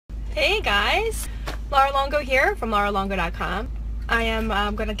Hey guys, Laura Longo here from lauralongo.com. I am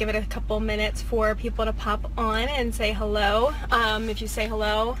going to give it a couple minutes for people to pop on and say hello. If you say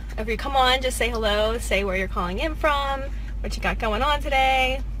hello, if you come on, just say hello, say where you're calling in from, what you got going on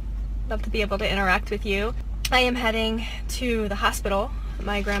today. Love to be able to interact with you. I am heading to the hospital.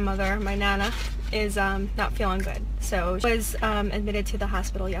 My grandmother, my Nana, is not feeling good. So she was admitted to the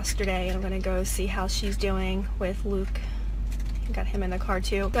hospital yesterday, and I'm going to go see how she's doing with Luke. Got him in the car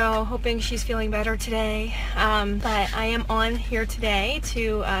too. So hoping she's feeling better today. But I am on here today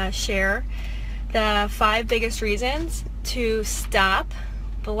to share the 5 biggest reasons to stop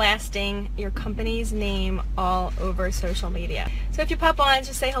blasting your company's name all over social media. So if you pop on,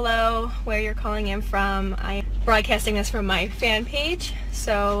 just say hello, where you're calling in from. I'm broadcasting this from my fan page,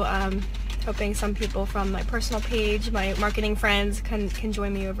 so hoping some people from my personal page, my marketing friends, can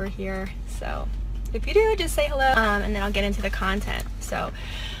join me over here. So if you do, just say hello, and then I'll get into the content. So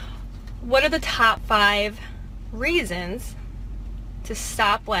what are the top 5 reasons to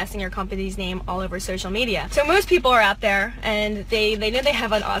stop blasting your company's name all over social media? So most people are out there and they know they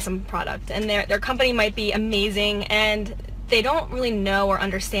have an awesome product and their company might be amazing, and they don't really know or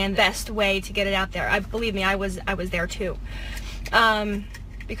understand the best way to get it out there. Believe me, I was there too.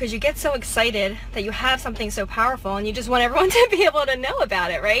 Because you get so excited that you have something so powerful and you just want everyone to be able to know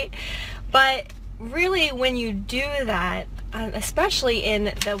about it, right? But really, when you do that, especially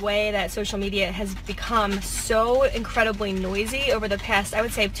in the way that social media has become so incredibly noisy over the past, I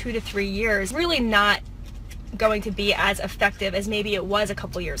would say, 2 to 3 years, really not going to be as effective as maybe it was a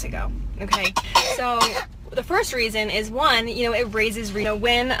couple years ago. Okay, so the first reason is, one, it raises,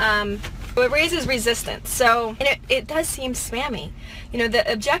 it raises resistance. So it does seem spammy.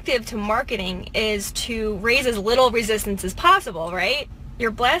 The objective to marketing is to raise as little resistance as possible, right?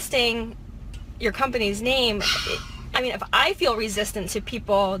 You're blasting your company's name. I mean, if I feel resistant to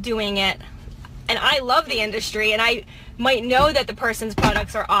people doing it, and I love the industry, and I might know that the person's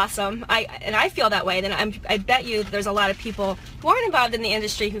products are awesome, and I feel that way, then I bet you there's a lot of people who aren't involved in the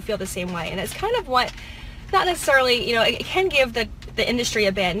industry who feel the same way. And it's kind of what, not necessarily, it can give the industry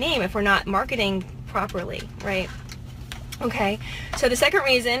a bad name if we're not marketing properly, right? Okay, so the second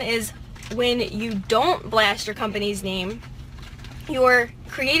reason is, when you don't blast your company's name, you're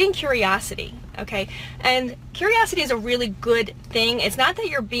creating curiosity. Okay, and curiosity is a really good thing. It's not that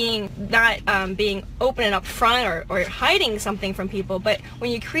you're being open and upfront or hiding something from people, but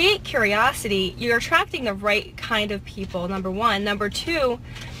when you create curiosity, you're attracting the right kind of people, number one. Number two,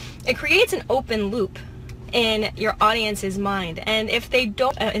 it creates an open loop in your audience's mind. And if they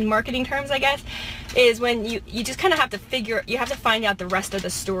don't, in marketing terms, I guess, is when you just kind of have to find out the rest of the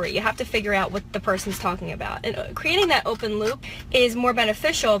story. You have to figure out what the person's talking about. And creating that open loop is more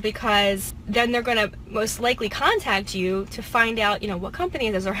beneficial, because then they're going to most likely contact you to find out, what company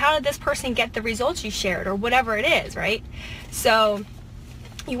it is, or how did this person get the results you shared, or whatever it is, right? So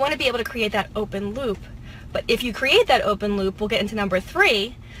you want to be able to create that open loop. But if you create that open loop, we'll get into number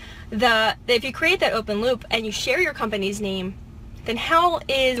 3, if you create that open loop and you share your company's name, then how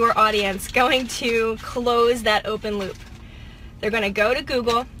is your audience going to close that open loop? They're going to go to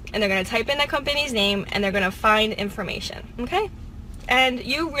Google and they're going to type in that company's name and they're going to find information, okay? And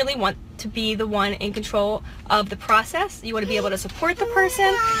you really want to be the one in control of the process. You want to be able to support the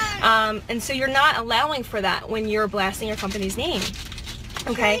person, and so you're not allowing for that when you're blasting your company's name,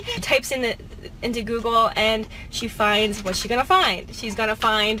 okay? She types into Google and she finds, what's she going to find? She's going to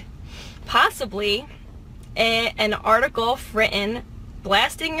find possibly an article written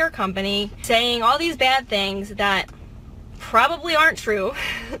blasting your company, saying all these bad things that probably aren't true.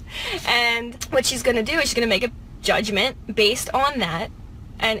 And what she's going to do is she's going to make a judgment based on that.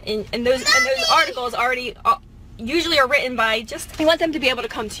 And those articles already usually are written by, you want them to be able to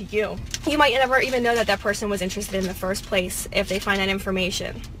come to you. You might never even know that person was interested in the first place if they find that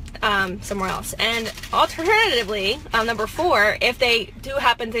information somewhere else. And alternatively, number 4, if they do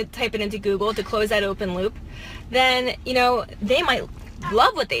happen to type it into Google to close that open loop, then they might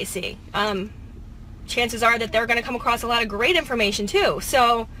love what they see. Chances are that they're going to come across a lot of great information too.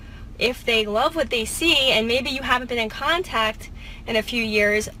 So if they love what they see, and maybe you haven't been in contact in a few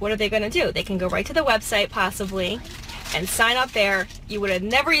years, what are they going to do? They can go right to the website possibly and sign up there. You would have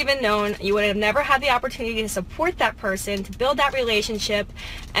never even known, you would have never had the opportunity to support that person, to build that relationship,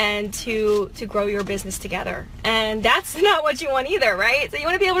 and to grow your business together. And that's not what you want either, right? So you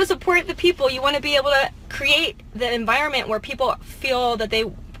want to be able to support the people. You want to be able to create the environment where people feel that they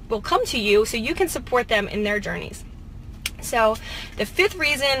will come to you so you can support them in their journeys. So the 5th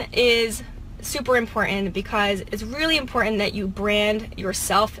reason is super important, because it's really important that you brand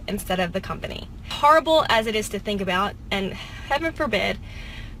yourself instead of the company. Horrible as it is to think about, and heaven forbid,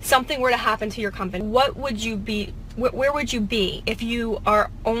 something were to happen to your company, what would you be, where would you be if you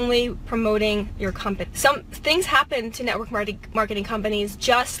are only promoting your company? Some things happen to network marketing companies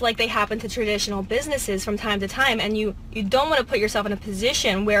just like they happen to traditional businesses from time to time, and you don't want to put yourself in a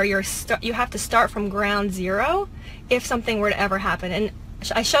position where you have to start from ground zero if something were to ever happen. And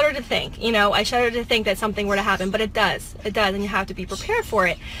I shudder to think, I shudder to think that something were to happen, but it does, and you have to be prepared for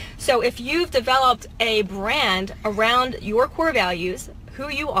it. So if you've developed a brand around your core values, who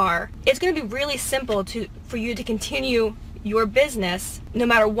you are, it's going to be really simple for you to continue your business no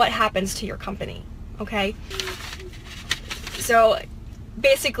matter what happens to your company, okay? So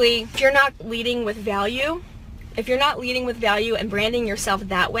basically, if you're not leading with value, and branding yourself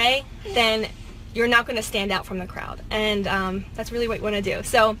that way, then you're not going to stand out from the crowd, and that's really what you want to do.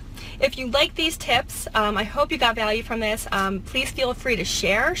 So if you like these tips, I hope you got value from this. Please feel free to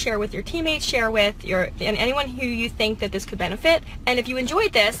share with your teammates, share with and anyone who you think that this could benefit. And if you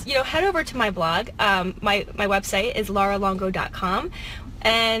enjoyed this, head over to my blog. My website is laralongo.com,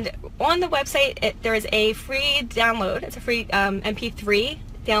 and on the website there is a free download. It's a free MP3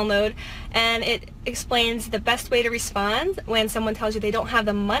 download, and it explains the best way to respond when someone tells you they don't have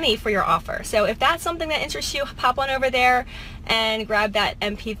the money for your offer. So if that's something that interests you, pop on over there and grab that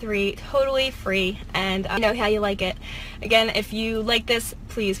MP3 totally free, and know how you like it. Again, if you like this,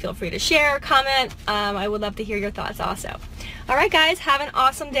 please feel free to share, comment. I would love to hear your thoughts also. Alright guys, have an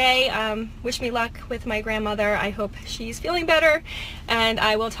awesome day. Wish me luck with my grandmother. I hope she's feeling better, and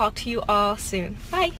I will talk to you all soon. Bye!